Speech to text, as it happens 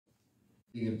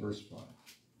in verse 5.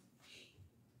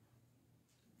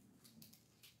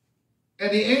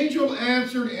 And the angel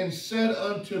answered and said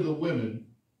unto the women,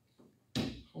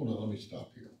 hold on, let me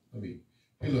stop here.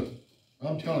 Hey, look,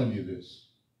 I'm telling you this.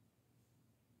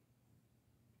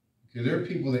 Okay, there are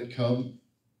people that come,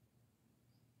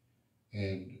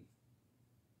 and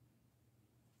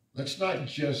let's not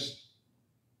just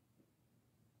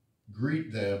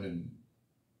greet them and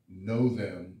know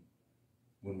them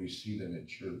when we see them at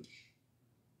church.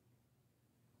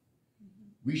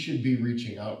 We should be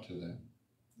reaching out to them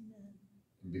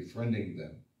and befriending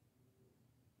them.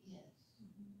 Yes.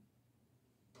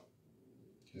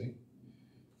 Okay?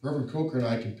 Reverend Coker and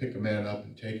I can pick a man up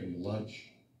and take him to lunch.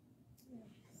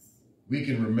 We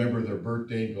can remember their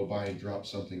birthday and go by and drop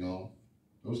something off.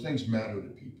 Those things matter to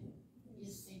people.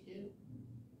 Yes, they do.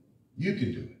 You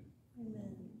can do it.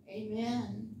 Amen.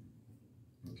 Amen.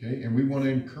 Okay? And we want to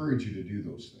encourage you to do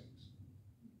those things.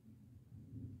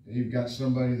 And you've got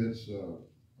somebody that's a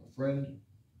friend.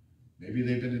 Maybe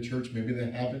they've been to church. Maybe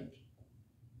they haven't.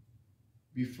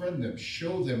 Befriend them.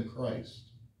 Show them Christ.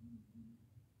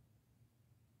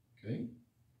 Okay?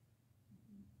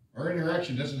 Our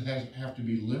interaction doesn't have to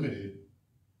be limited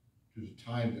to the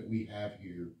time that we have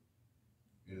here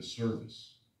in a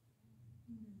service.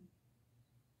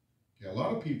 Okay, a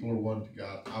lot of people are wanting to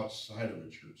go outside of a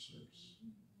church service.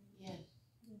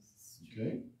 Yes.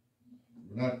 Okay?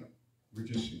 We're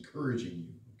just encouraging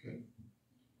you, okay?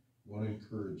 We want to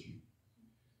encourage you.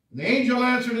 And the angel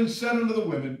answered and said unto the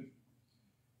women,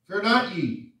 Fear not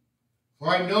ye, for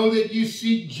I know that you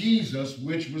seek Jesus,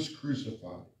 which was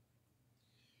crucified.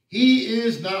 He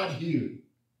is not here,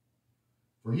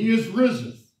 for he is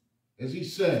risen, as he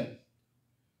said.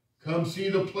 Come see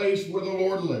the place where the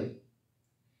Lord lay,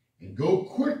 and go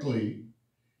quickly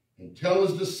and tell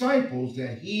his disciples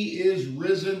that he is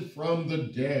risen from the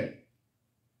dead.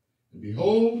 And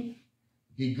behold,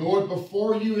 he goeth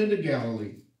before you into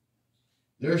Galilee.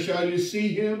 There shall you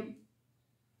see him.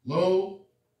 Lo,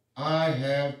 I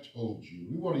have told you.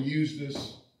 We want to use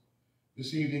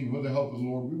this evening with the help of the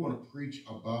Lord. We want to preach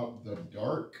about the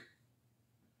dark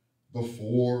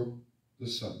before the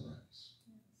sunrise.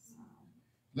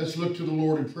 Let's look to the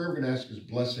Lord in prayer. We're going to ask his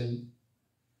blessing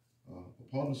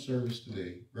upon the service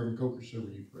today. Reverend Coker, sir, will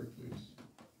you pray,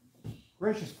 please?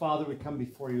 Gracious Father, we come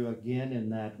before you again in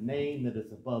that name that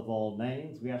is above all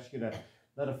names. We ask you to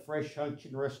let a fresh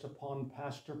unction rest upon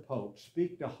Pastor Polk.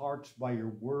 Speak to hearts by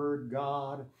your word,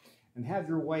 God, and have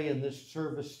your way in this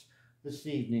service this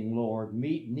evening, Lord.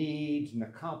 Meet needs and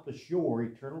accomplish your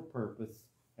eternal purpose.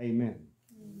 Amen.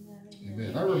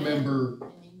 Amen. I remember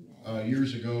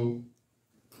years ago,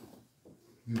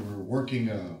 we were working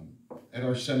at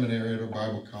our seminary, at our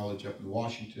Bible college up in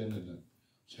Washington, and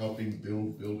was helping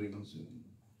build buildings and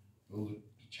build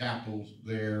the chapels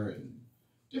there and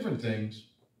different things.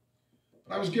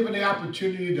 But I was given the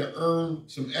opportunity to earn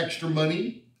some extra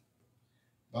money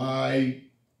by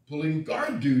pulling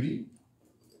guard duty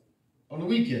on the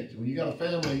weekends. When you got a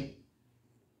family,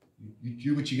 you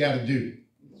do what you got to do.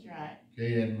 That's right.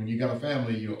 Okay, and when you got a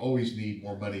family, you always need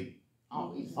more money.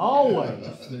 Always.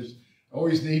 Always. There's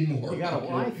always need more. You got a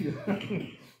wife.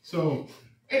 So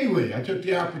anyway, I took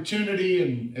the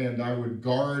opportunity and I would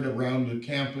guard around the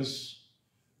campus.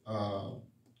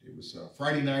 It was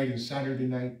Friday night and Saturday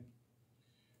night.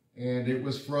 And it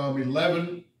was from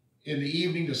 11 in the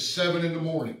evening to 7 in the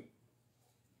morning.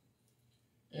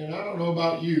 And I don't know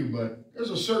about you, but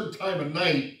there's a certain time of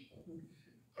night,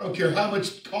 I don't care how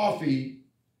much coffee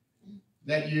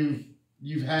that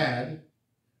you've had,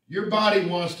 your body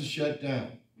wants to shut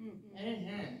down.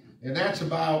 And that's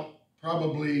about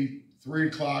probably 3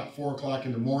 o'clock, 4 o'clock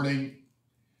in the morning.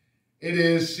 It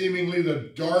is seemingly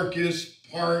the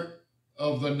darkest part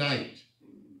of the night.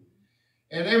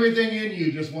 And everything in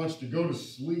you just wants to go to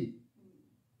sleep.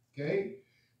 Okay?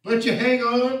 But you hang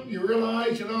on. You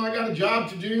realize, I got a job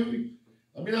to do.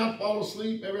 Let me not fall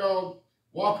asleep. Maybe I'll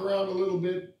walk around a little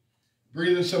bit,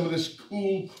 breathe in some of this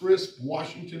cool, crisp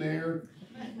Washington air.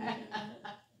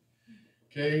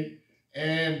 Okay?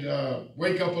 And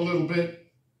wake up a little bit.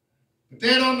 But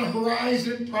then on the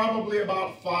horizon, probably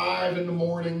about 5 in the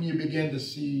morning, you begin to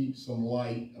see some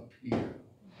light appear.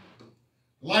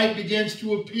 Light begins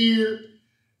to appear,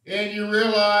 and you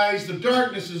realize the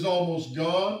darkness is almost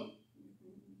gone.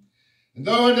 And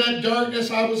though in that darkness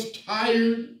I was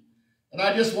tired, and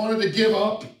I just wanted to give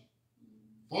up,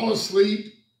 fall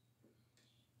asleep,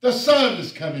 the sun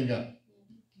is coming up.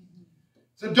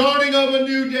 It's the dawning of a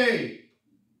new day.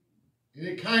 And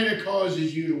it kind of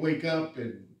causes you to wake up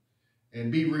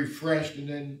and be refreshed, and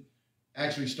then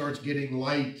actually starts getting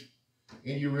light.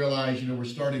 And you realize, we're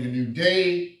starting a new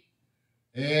day.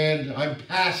 and I'm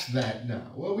past that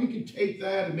now. Well, we can take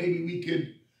that and maybe we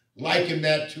could liken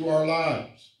that to our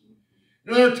lives.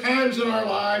 There are times in our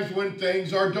lives when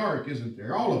things are dark, isn't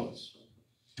there? All of us.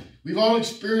 We've all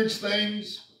experienced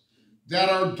things that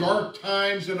are dark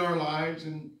times in our lives,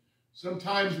 and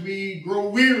sometimes we grow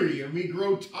weary and we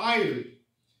grow tired,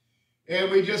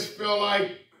 and we just feel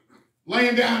like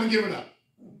laying down and giving up.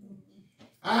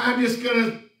 I'm just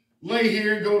going to lay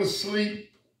here and go to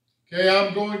sleep. Okay,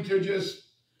 I'm going to just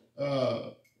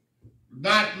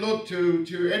not look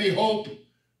to any hope.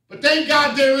 But thank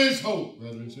God there is hope,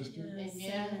 brother and sister.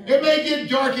 Amen. It may get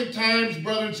dark at times,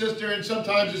 brother and sister, and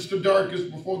sometimes it's the darkest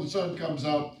before the sun comes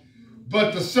out.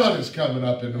 But the sun is coming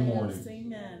up in the morning.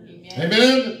 Amen.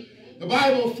 Amen. The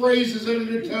Bible phrases it and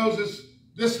it tells us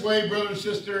this way, brother and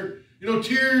sister. You know,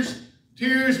 tears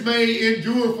may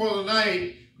endure for the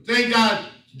night. But thank God,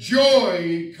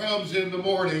 joy comes in the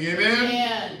morning. Amen.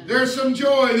 Amen. There's some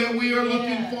joy that we are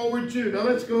looking forward to. Now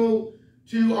let's go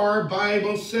to our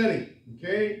Bible setting.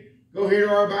 Okay? Go here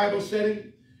to our Bible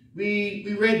setting.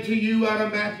 We read to you out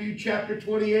of Matthew chapter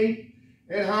 28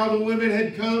 and how the women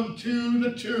had come to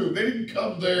the tomb. They didn't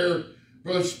come there,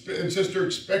 brother and sister,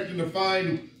 expecting to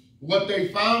find what they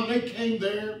found. They came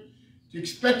there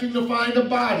expecting to find a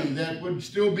body that would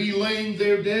still be laying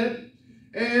there dead.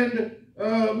 And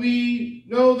we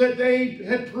know that they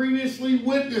had previously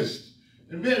witnessed,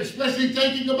 and especially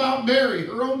thinking about Mary,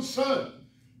 her own son.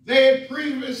 They had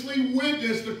previously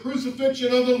witnessed the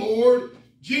crucifixion of the Lord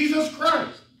Jesus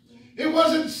Christ. It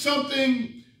wasn't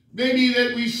something maybe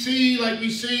that we see like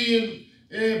we see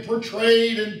in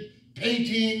portrayed in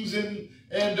paintings and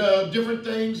different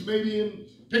things, maybe in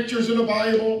pictures in the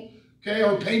Bible, okay,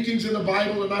 or paintings in the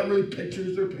Bible. They're not really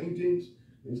pictures, they're paintings.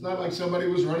 It's not like somebody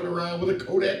was running around with a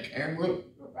Kodak camera.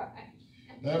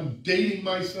 And I'm dating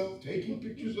myself, taking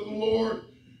pictures of the Lord.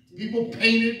 People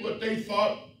painted what they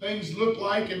thought things looked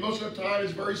like, and most of the time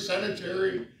it's very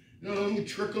sanitary. You know, a little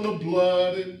trickle of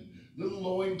blood and a little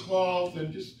loincloth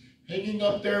and just hanging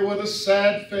up there with a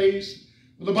sad face.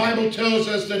 Well, the Bible tells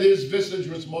us that his visage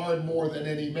was marred more than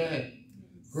any man.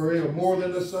 Or more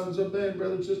than the sons of men,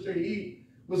 brother and sister. He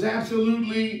was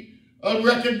absolutely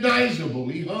unrecognizable.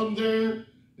 He hung there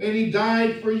and he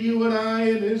died for you and I,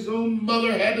 and his own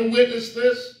mother had to witness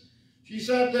this. She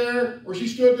sat there, or she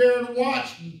stood there and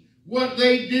watched what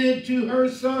they did to her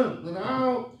son and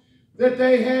how that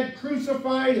they had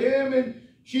crucified him, and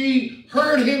she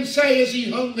heard him say as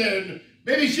he hung there, and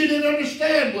maybe she didn't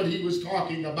understand what he was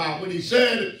talking about when he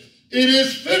said, "It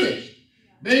is finished."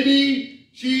 Maybe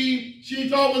she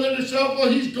thought within herself,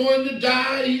 well, he's going to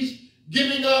die. He's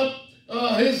giving up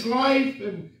his life,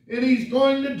 and he's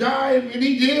going to die. And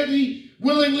he did. He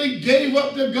willingly gave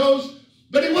up the ghost.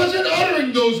 But he wasn't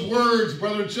uttering those words,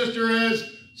 brother and sister, as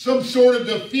some sort of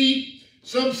defeat,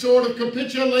 some sort of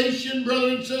capitulation,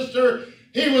 brother and sister.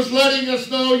 He was letting us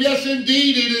know, yes,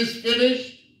 indeed, it is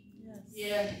finished.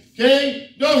 Yes.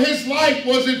 Okay? No, his life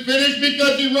wasn't finished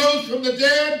because he rose from the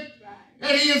dead,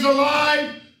 and he is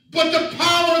alive. But the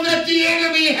power that the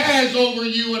enemy has over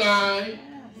you and I,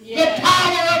 the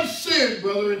power of sin,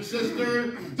 brother and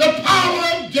sister, the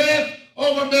power of death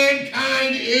over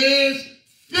mankind is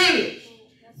finished.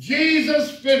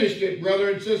 Jesus finished it, brother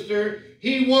and sister.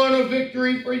 He won a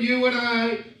victory for you and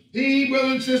I. He,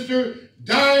 brother and sister,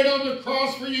 died on the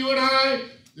cross for you and I.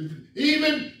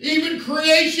 Even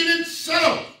creation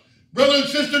itself, brother and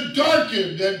sister,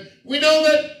 darkened. And we know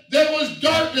that there was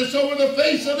darkness over the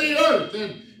face of the earth.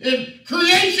 And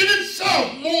creation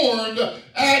itself mourned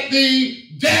at the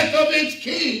death of its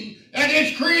king and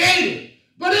its creator.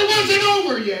 But it wasn't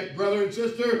over yet, brother and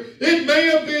sister. It may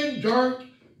have been dark,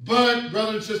 but,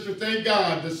 brother and sister, thank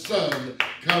God the sun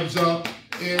comes up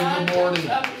in the morning.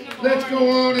 Let's go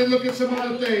on and look at some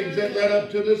other things that led up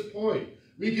to this point.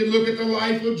 We can look at the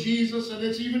life of Jesus, and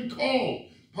it's even called,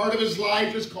 part of his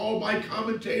life is called by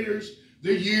commentators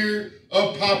the year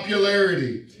of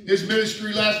popularity. His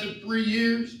ministry lasted 3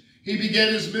 years. He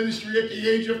began his ministry at the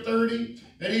age of 30,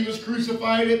 and he was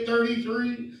crucified at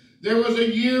 33. There was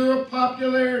a year of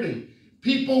popularity.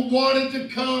 People wanted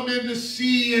to come and to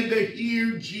see and to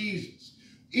hear Jesus.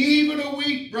 Even a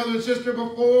week, brother and sister,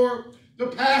 before the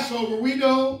Passover, we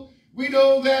know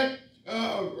that,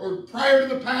 or prior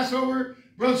to the Passover,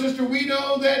 brother and sister, we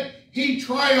know that he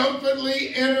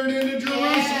triumphantly entered into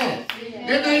Jerusalem.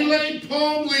 And they laid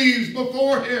palm leaves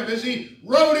before him as he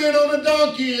rode in on a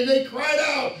donkey, and they cried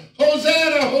out,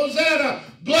 "Hosanna, Hosanna,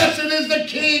 blessed is the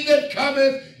King that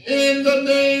cometh in the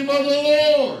name of the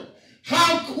Lord."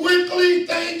 How quickly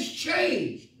things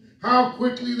changed. How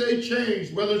quickly they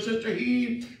changed. Brother and sister,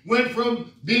 he went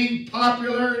from being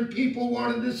popular and people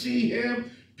wanted to see him,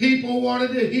 people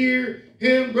wanted to hear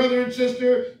him, brother and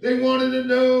sister. They wanted to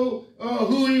know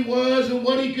who he was and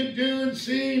what he could do and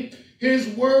see his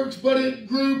works, but it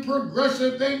grew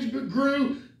progressive. Things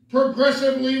grew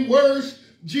progressively worse.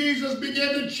 Jesus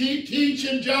began to teach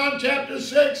in John chapter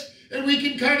 6, and we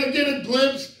can kind of get a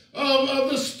glimpse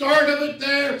of the start of it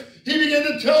there. He began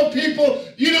to tell people,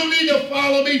 you don't need to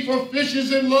follow me for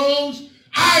fishes and loaves.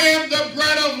 I am the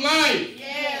bread of life.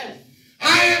 Yes.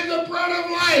 I am the bread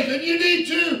of life, and you need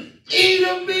to eat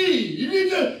of me. You need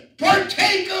to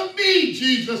partake of me,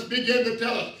 Jesus began to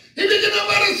tell us. He began to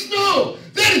let us know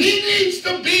that he needs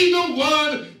to be the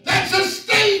one that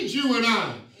sustains you and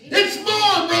I. It's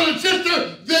more, brother and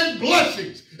sister, than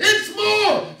blessings. It's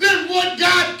more than what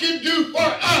God can do for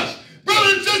us.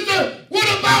 Brother and sister,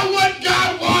 what about what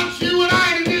God wants you and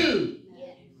I to do?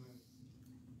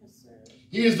 Yes, sir.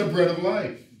 He is the bread of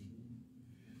life.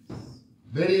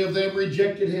 Many of them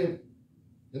rejected him,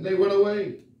 and they went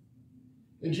away.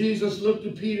 And Jesus looked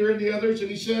at Peter and the others,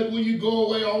 and he said, will you go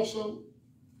away also?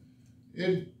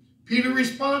 And Peter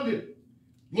responded,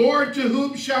 Lord, to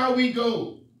whom shall we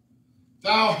go?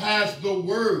 Thou hast the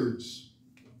words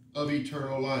of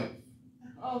eternal life.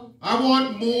 Oh. I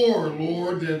want more,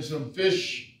 Lord, than some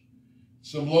fish,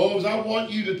 some loaves. I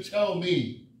want you to tell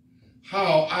me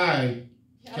how I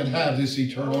can have this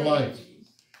eternal life.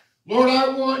 Lord, I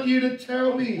want you to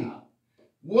tell me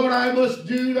what I must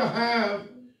do to have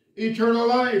eternal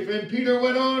life. And Peter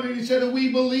went on and he said,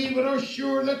 we believe and are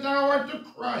sure that thou art the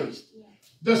Christ,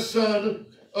 the Son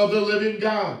of the living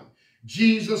God.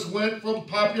 Jesus went from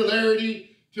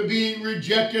popularity to being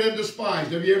rejected and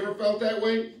despised. Have you ever felt that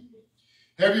way?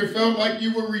 Have you felt like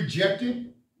you were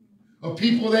rejected of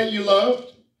people that you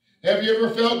loved? Have you ever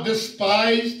felt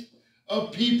despised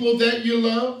of people that you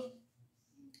love?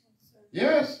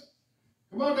 Yes.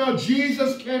 Come on now,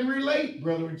 Jesus can relate,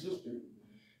 brother and sister.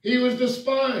 He was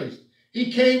despised.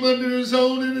 He came under his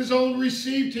own, and his own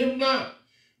received him not.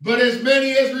 But as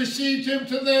many as received him,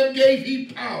 to them gave he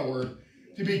power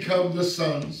to become the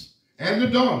sons and the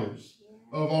daughters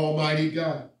of Almighty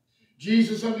God.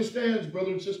 Jesus understands,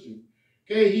 brother and sister.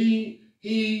 Okay,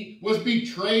 he was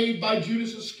betrayed by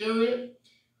Judas Iscariot,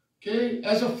 okay,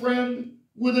 as a friend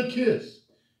with a kiss.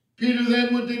 Peter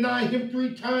then would deny him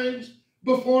 3 times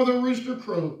before the rooster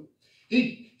crowed.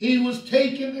 He was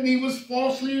taken and he was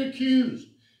falsely accused.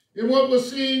 And what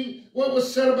was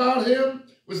said about him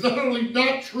was not only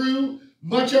not true,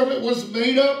 much of it was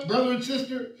made up, brother and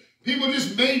sister. People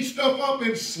just made stuff up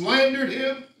and slandered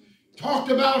him,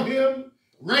 talked about him,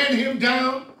 ran him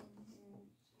down.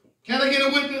 Can I get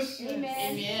a witness?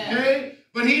 Amen. Okay?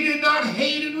 But he did not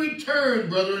hate in return,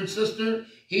 brother and sister.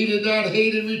 He did not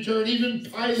hate in return. Even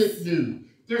Pilate knew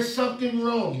there's something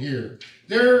wrong here.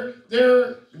 They're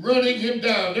running him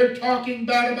down. They're talking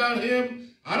bad about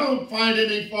him. I don't find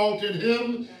any fault in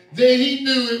him. He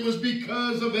knew it was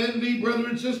because of envy, brother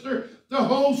and sister. The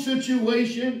whole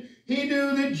situation, he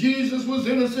knew that Jesus was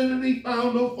innocent and he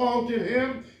found no fault in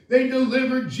him. They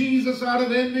delivered Jesus out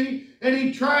of envy, and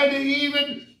he tried to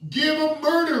even give a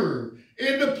murderer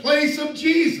in the place of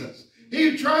Jesus.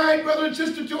 He tried, brother and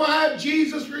sister, to have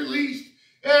Jesus released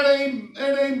and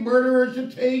a murderer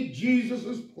to take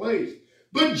Jesus' place.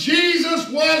 But Jesus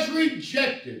was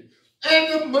rejected,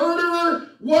 and the murderer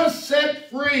was set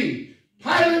free.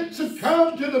 Pilate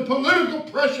succumbed to the political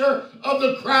pressure of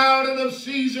the crowd and of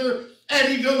Caesar, and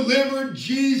he delivered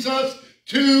Jesus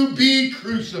to be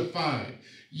crucified.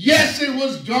 Yes, it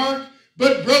was dark,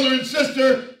 but brother and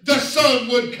sister, the sun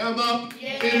would come up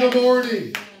in the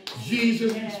morning.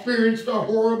 Jesus experienced a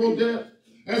horrible death.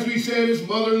 As we said, his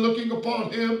mother looking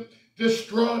upon him,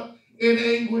 distraught in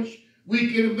anguish.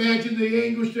 We can imagine the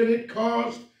anguish that it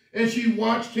caused as she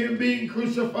watched him being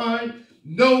crucified.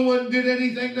 No one did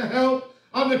anything to help.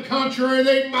 On the contrary,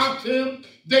 they mocked him.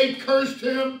 They cursed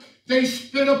him. They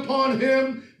spit upon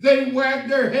him. They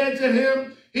wagged their heads at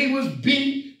him. He was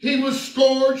beat. He was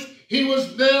scourged. He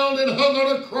was nailed and hung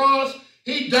on a cross.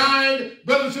 He died,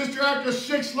 brother and sister, after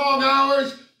 6 long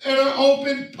hours in an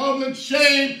open public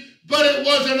shame. But it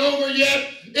wasn't over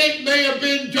yet. It may have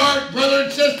been dark, brother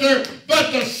and sister,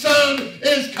 but the sun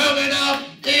is coming up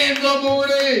in the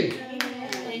morning.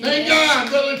 Amen. Thank God,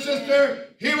 brother and sister.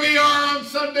 Here we are on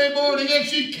Sunday morning, and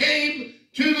she came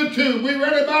to the tomb. We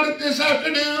read about it this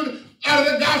afternoon out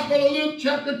of the Gospel of Luke,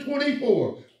 chapter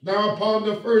 24. Now upon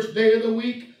the first day of the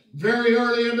week, very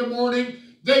early in the morning,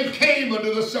 they came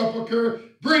unto the sepulchre,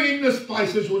 bringing the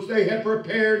spices which they had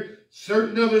prepared,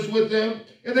 certain others with them,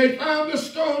 and they found the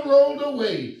stone rolled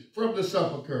away from the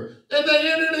sepulchre, and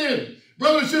they entered in.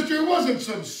 Brother and sister, it wasn't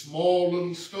some small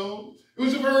little stone. It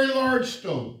was a very large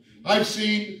stone. I've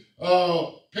seen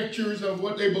pictures of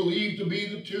what they believe to be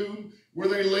the tomb. where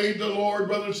they laid the Lord,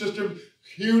 brother and sister,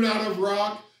 hewn out of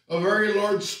rock, a very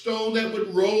large stone that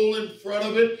would roll in front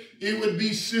of it. It would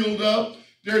be sealed up.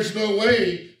 There's no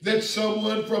way that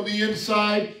someone from the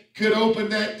inside could open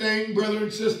that thing, brother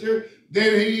and sister.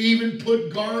 They even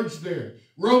put guards there,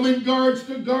 Roman guards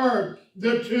to guard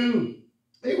the tomb.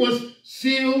 It was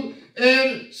sealed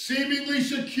and seemingly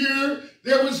secure.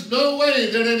 There was no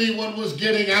way that anyone was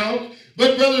getting out.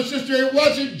 But brother and sister, it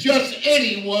wasn't just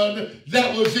anyone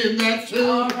that was in that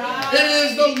tomb. Right. It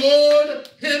is the Lord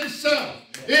himself.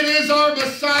 It is our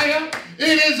Messiah.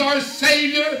 It is our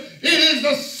Savior. It is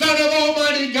the Son of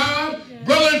Almighty God. Yeah.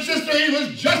 Brother and sister, he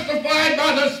was justified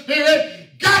by the Spirit.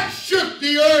 God shook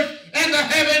the earth and the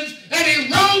heavens, and he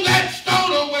rolled that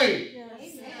stone away.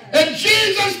 Yes. And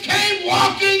Jesus came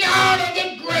walking out of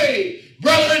the grave.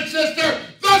 Brother and sister,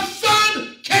 the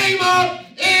sun came up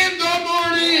in the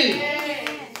morning.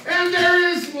 Yes. And there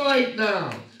is light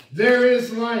now. There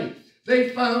is light. They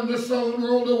found the stone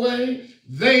rolled away.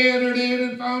 They entered in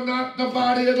and found not the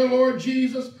body of the Lord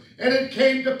Jesus. And it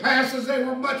came to pass, as they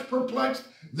were much perplexed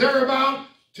thereabout,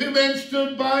 2 men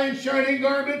stood by in shining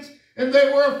garments, and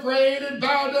they were afraid and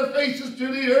bowed their faces to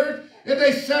the earth. And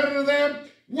they said unto them,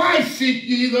 Why seek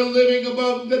ye the living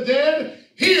among the dead?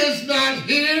 He is not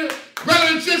here. Brother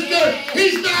and sister,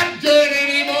 he's not dead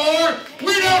anymore.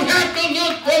 We don't have to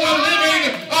look for the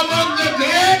living among the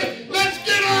dead. Let's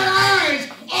get our eyes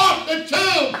off the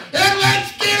tomb, and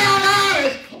let's get our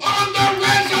eyes on the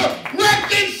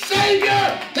resurrected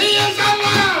Savior. He is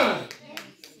alive.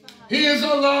 He is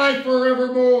alive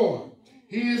forevermore.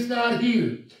 He is not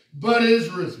here, but is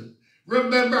risen.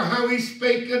 Remember how he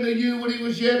spake unto you when he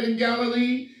was yet in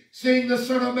Galilee, saying the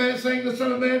Son of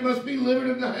Man must be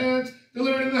delivered in the hands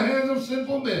of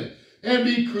sinful men, and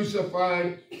be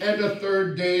crucified, and the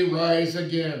third day rise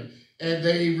again. And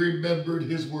they remembered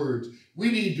his words.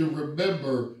 We need to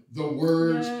remember the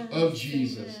words of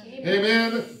Jesus.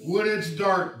 Amen. When it's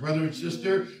dark, brother and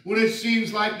sister, when it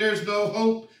seems like there's no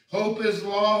hope, hope is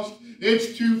lost,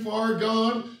 it's too far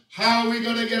gone. How are we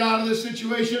going to get out of this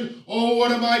situation? Oh,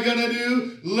 what am I going to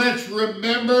do? Let's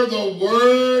remember the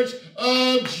words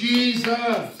of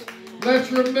Jesus. Let's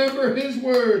remember his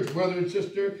words, brother and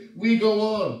sister. We go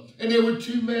on. And there were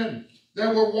 2 men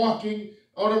that were walking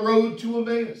on a road to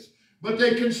Emmaus. But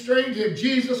they constrained him.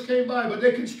 Jesus came by, but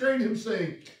they constrained him,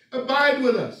 saying, Abide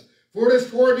with us, for it is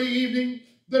toward the evening,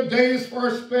 the day is far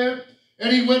spent.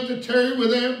 And he went to tarry with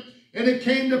them. And it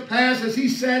came to pass, as he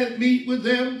sat at meat with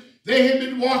them, they had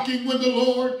been walking with the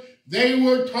Lord. They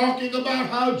were talking about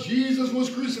how Jesus was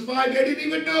crucified. They didn't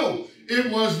even know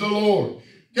it was the Lord.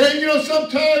 Okay, you know,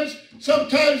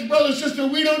 sometimes, brother and sister,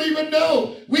 we don't even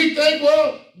know. We think,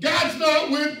 well, God's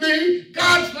not with me.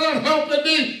 God's not helping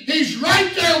me. He's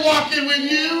right there walking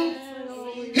with you.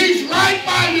 He's right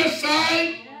by your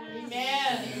side.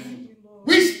 Amen.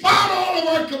 We spot all of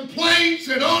our complaints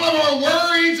and all of our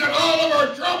worries and all of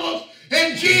our troubles,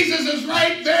 and Jesus is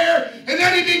right there. And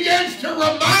then he begins to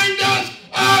remind us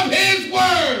of his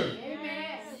word.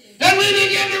 Amen. And we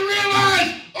begin to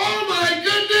realize, oh my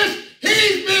goodness,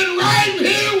 he's been right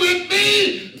here with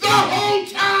me the whole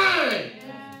time.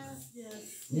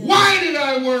 Yes. Why did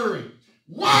I worry?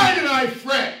 Why did I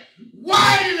fret?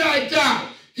 Why did I doubt?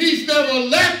 He's never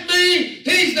left me.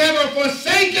 He's never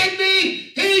forsaken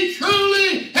me. He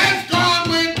truly has gone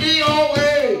with me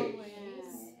always.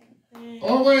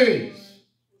 Always.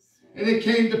 And it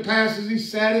came to pass, as he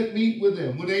sat at meat with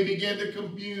them, when they began to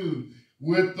commune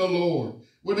with the Lord,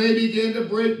 when they began to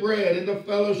break bread and to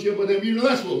fellowship with him. You know,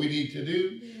 that's what we need to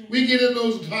do. We get in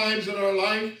those times in our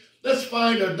life. Let's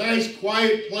find a nice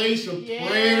quiet place of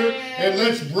prayer, and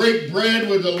let's break bread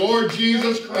with the Lord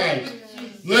Jesus Christ.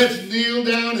 Let's kneel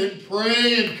down and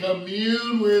pray and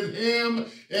commune with him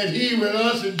and he with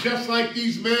us. And just like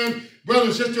these men, brother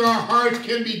and sister, our hearts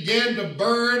can begin to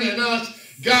burn in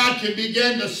us. God can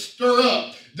begin to stir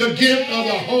up the gift of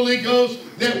the Holy Ghost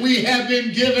that we have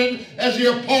been given. As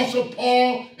the Apostle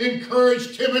Paul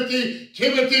encouraged Timothy.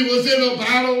 Timothy was in a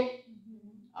battle.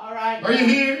 All right. Are you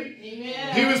here?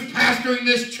 Amen. He was pastoring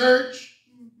this church.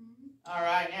 All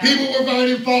right. Now. People were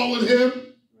finding fault with him.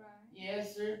 Right.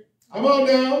 Yes, sir. Come on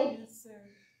now. Yes, sir.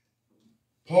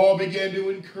 Paul began to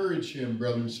encourage him,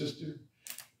 brother and sister.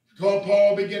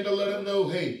 Paul began to let him know,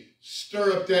 hey,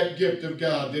 stir up that gift of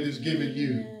God that is given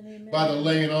you by the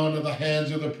laying on of the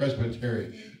hands of the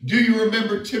presbytery. Do you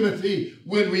remember, Timothy,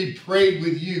 when we prayed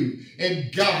with you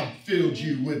and God filled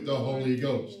you with the Holy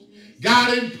Ghost?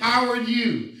 God empowered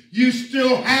you. You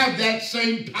still have that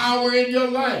same power in your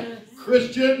life.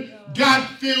 Christian, God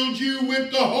filled you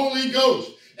with the Holy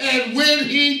Ghost. And when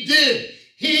he did,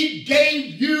 he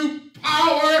gave you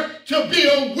power to be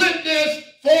a witness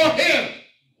for him.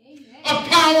 A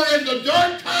power in the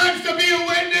dark times to be a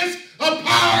witness, a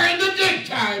power in the good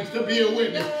times to be a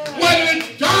witness. Whether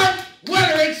it's dark,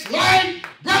 whether it's light,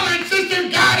 brother and sister,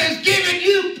 God has given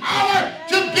you power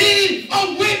to be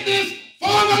a witness for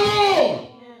the Lord.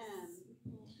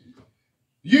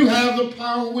 You have the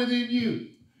power within you.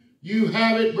 You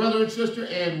have it, brother and sister,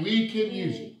 and we can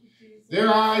use it.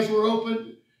 Their eyes were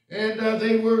opened, and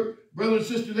they were, brother and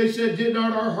sister, they said, did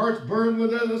not our hearts burn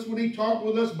with us when he talked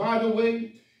with us by the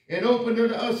way and opened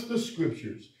to us the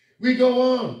scriptures? We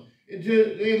go on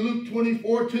in Luke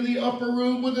 24 to the upper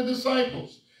room with the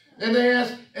disciples. And they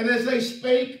asked, and as they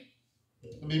spake,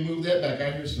 let me move that back.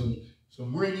 I hear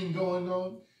some ringing going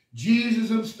on. Jesus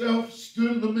himself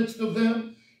stood in the midst of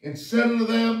them and said unto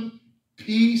them,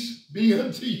 peace be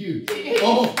unto you.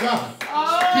 Oh God,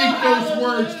 speak those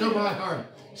words to my heart.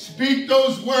 Speak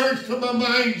those words to my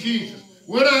mind, Jesus.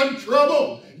 When I'm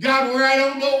troubled, God, where I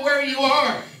don't know where you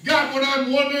are, God, when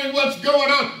I'm wondering what's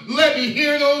going on, let me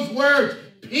hear those words.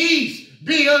 Peace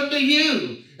be unto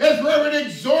you. As Reverend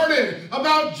exhorted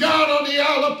about John on the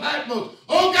Isle of Patmos.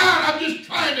 Oh God, I'm just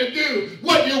trying to do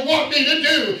what you want me to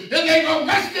do. And they've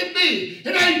arrested me.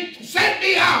 And they sent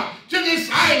me out to this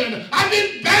island. I've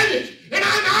been banished. And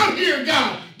I'm out here,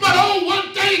 God. But oh,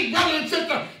 one thing, brother and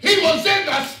sister, he was in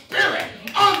the spirit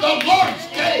on the Lord's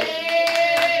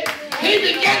day.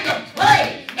 He began to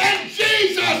pray. And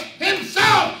Jesus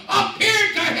himself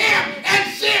appeared to him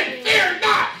and said, fear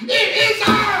not, it is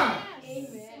I.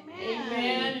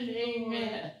 Amen and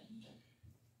amen.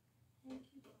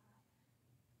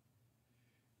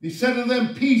 He said to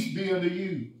them, peace be unto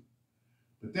you.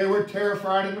 But they were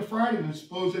terrified and affrighted and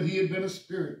supposed that he had been a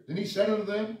spirit. Then he said unto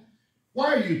them,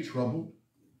 why are you troubled?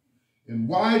 And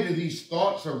why do these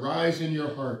thoughts arise in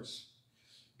your hearts?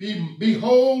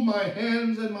 Behold my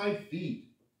hands and my feet,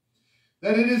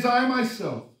 that it is I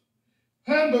myself.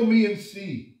 Handle me and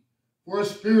see. For a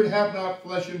spirit hath not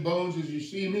flesh and bones as you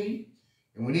see me.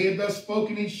 And when he had thus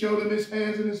spoken, he showed them his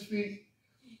hands and his feet.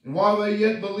 And while they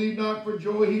yet believed not for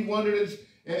joy, he wondered,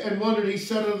 he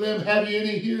said unto them, have ye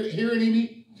any here any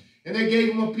meat? And they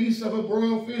gave him a piece of a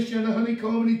broiled fish and a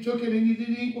honeycomb, and he took it, and he did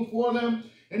eat before them.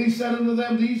 And he said unto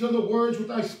them, these are the words which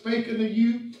I spake unto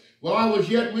you while I was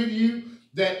yet with you,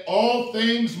 that all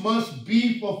things must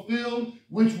be fulfilled,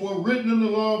 which were written in the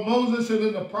law of Moses and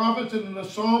in the prophets and in the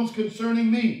Psalms concerning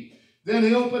me. Then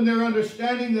he opened their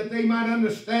understanding that they might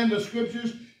understand the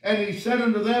scriptures. And he said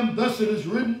unto them, thus it is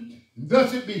written,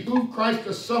 thus it behooved Christ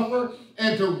to suffer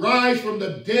and to rise from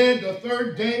the dead the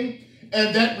third day,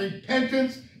 and that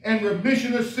repentance and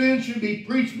remission of sins should be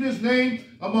preached in his name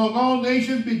among all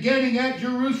nations, beginning at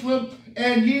Jerusalem.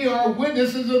 And ye are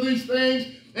witnesses of these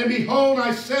things. And behold,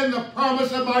 I send the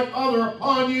promise of my Father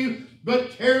upon you.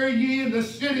 But tarry ye in the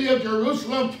city of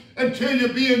Jerusalem until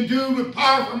you be endued with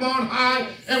power from on high.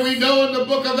 And we know in the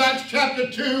book of Acts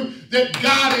chapter 2 that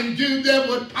God endued them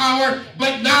with power.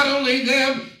 But not only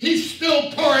them, he's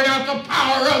still pouring out the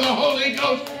power of the Holy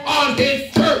Ghost on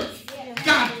his church.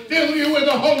 God fill you with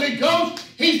the Holy Ghost.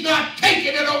 He's not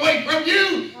taking it away from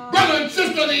you. Brother and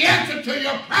sister, the answer to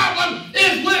your problem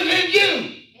is within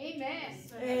you. Amen.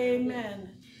 Amen.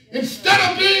 Instead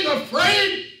of being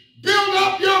afraid, build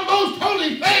up your most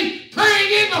holy faith,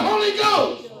 praying in the Holy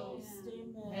Ghost.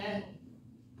 Amen.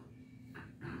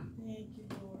 Thank you,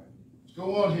 Lord. Let's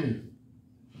go on here.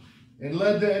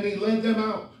 And he led them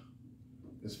out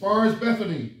as far as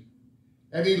Bethany.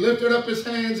 And he lifted up his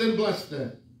hands and blessed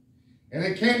them. And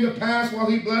it came to pass while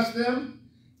he blessed them,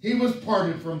 he was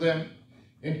parted from them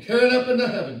and carried up into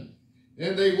heaven.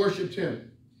 And they worshipped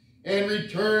him and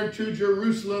returned to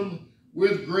Jerusalem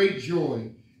with great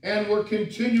joy, and were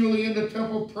continually in the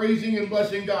temple praising and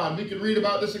blessing God. We can read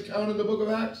about this account in the book of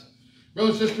Acts. Brother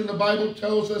and sister, the Bible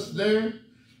tells us there,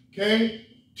 okay,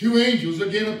 two angels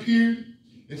again appeared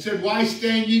and said, why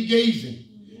stand ye gazing?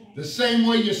 The same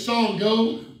way you saw him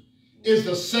go is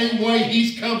the same way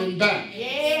he's coming back.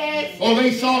 Yes. Oh,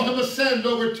 they saw him ascend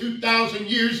over 2,000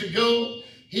 years ago.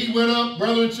 He went up,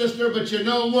 brother and sister, but you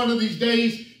know, one of these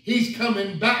days, he's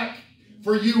coming back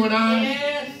for you and I.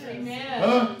 Yes.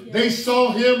 Amen. They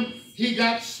saw him. He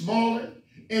got smaller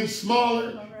and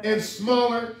smaller and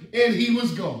smaller, and he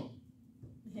was gone.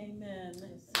 Amen.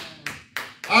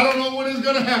 I don't know when it's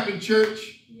going to happen,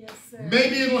 church. Yes, sir.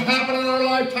 Maybe it'll happen in our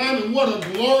lifetime, and what a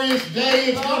glorious day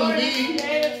it's going to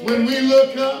be when we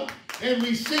look up and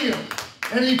we see him.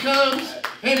 And he comes,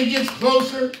 and he gets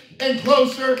closer and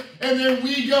closer, and then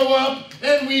we go up,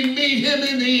 and we meet him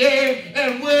in the air,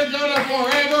 and we're going to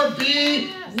forever be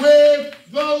with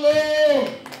the Lord.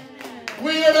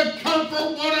 We are to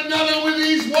comfort one another with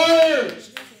these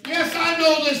words. Yes, I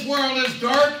know this world is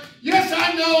dark. Yes,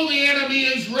 I know the enemy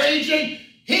is raging.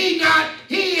 He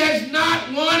has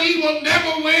not won. He will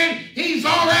never win. He's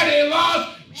already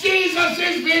lost. Jesus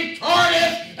is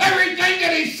victorious. Everything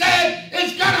that he said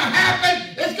is going to happen.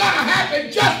 It's going to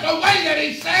happen just the way that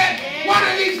he said. One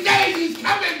of these days he's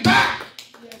coming back.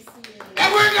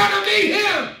 And we're going to meet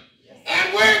him.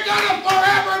 And we're going to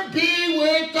forever be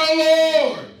with the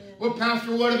Lord. Well,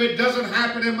 Pastor, what if it doesn't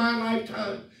happen in my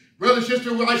lifetime? Brother,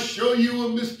 sister, will I show you a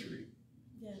mystery?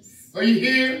 Yes. Are you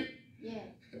here? Yeah.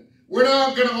 We're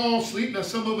not going to all sleep. Now,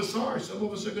 some of us are. Some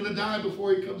of us are going to die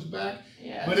before he comes back.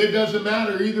 Yes. But it doesn't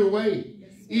matter either way. Yes.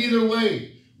 Either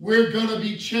way, we're going to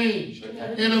be changed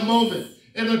in a moment,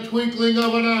 in a twinkling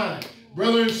of an eye.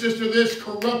 Brother and sister, this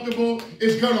corruptible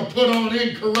is going to put on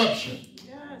incorruption.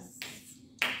 Yes.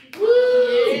 Woo!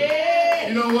 Yes.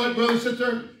 You know what, brother and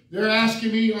sister? They're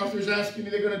asking me, Arthur's asking me,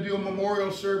 they're going to do a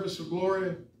memorial service of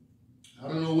Gloria. I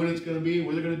don't know when it's going to be,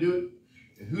 where they're going to do it,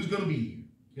 and who's going to be here.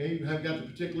 Okay, you haven't got the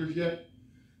particulars yet.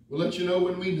 We'll let you know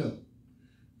when we know.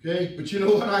 Okay, but you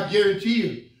know what? I guarantee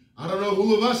you, I don't know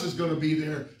who of us is going to be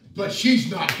there, but she's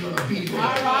not going to be there.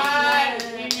 All right.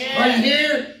 Amen. Are you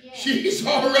here? She's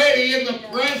already in the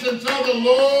presence of the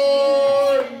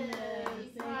Lord.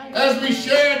 As we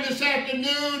shared this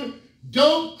afternoon,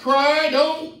 don't cry,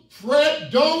 don't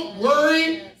fret, don't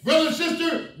worry. Brother and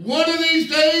sister, one of these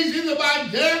days, either by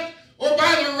death or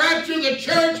by the rapture of the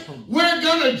church, we're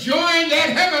going to join that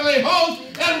heavenly host.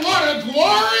 And what a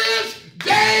glorious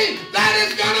day that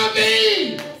is going to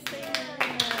be.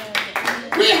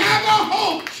 We have a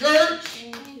hope, church.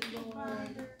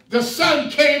 The sun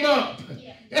came up,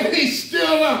 and he's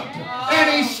still up, and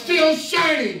he's still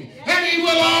shining, and he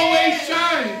will always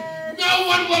shine. No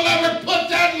one will ever put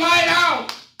that light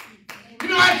out. You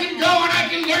know, I can go and I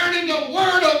can learn in the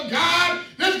Word of God.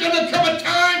 There's going to come a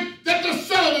time that the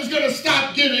sun is going to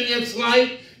stop giving its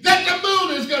light, that the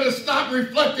moon is going to stop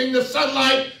reflecting the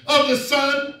sunlight of the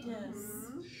sun. Yes.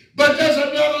 But there's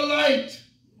another light,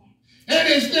 and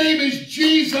his name is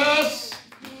Jesus,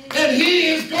 and he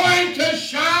is going to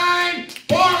shine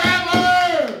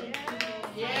forever.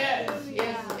 Yes,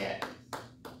 yes, yes.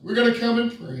 We're going to come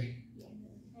and pray.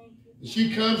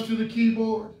 She comes to the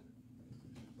keyboard.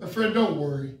 My friend, don't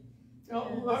worry.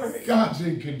 Don't worry. God's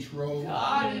in control.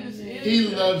 God is in He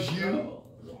loves you.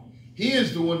 He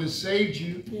is the one that saved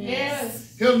you.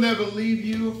 Yes. He'll never leave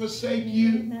you or forsake you.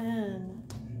 Amen.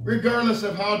 Regardless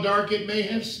of how dark it may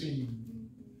have seemed,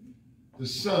 the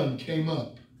sun came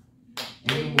up.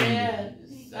 Amen.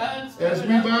 As we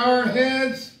bow our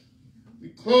heads, we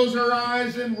close our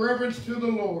eyes in reverence to the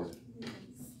Lord.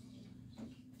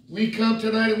 We come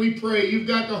tonight and we pray. You've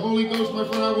got the Holy Ghost, my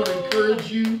friend. I want to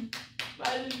encourage you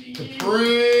to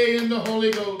pray in the Holy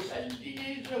Ghost.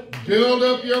 Build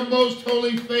up your most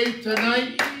holy faith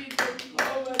tonight.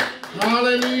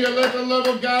 Hallelujah. Let the love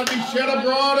of God be shed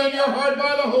abroad in your heart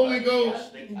by the Holy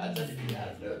Ghost. Let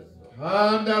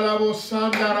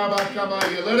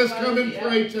us come and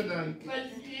pray tonight.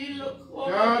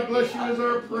 God bless you as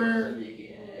our prayer.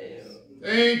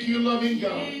 Thank you, loving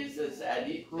God.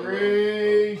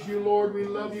 Praise you, Lord. We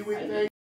love you. We thank you.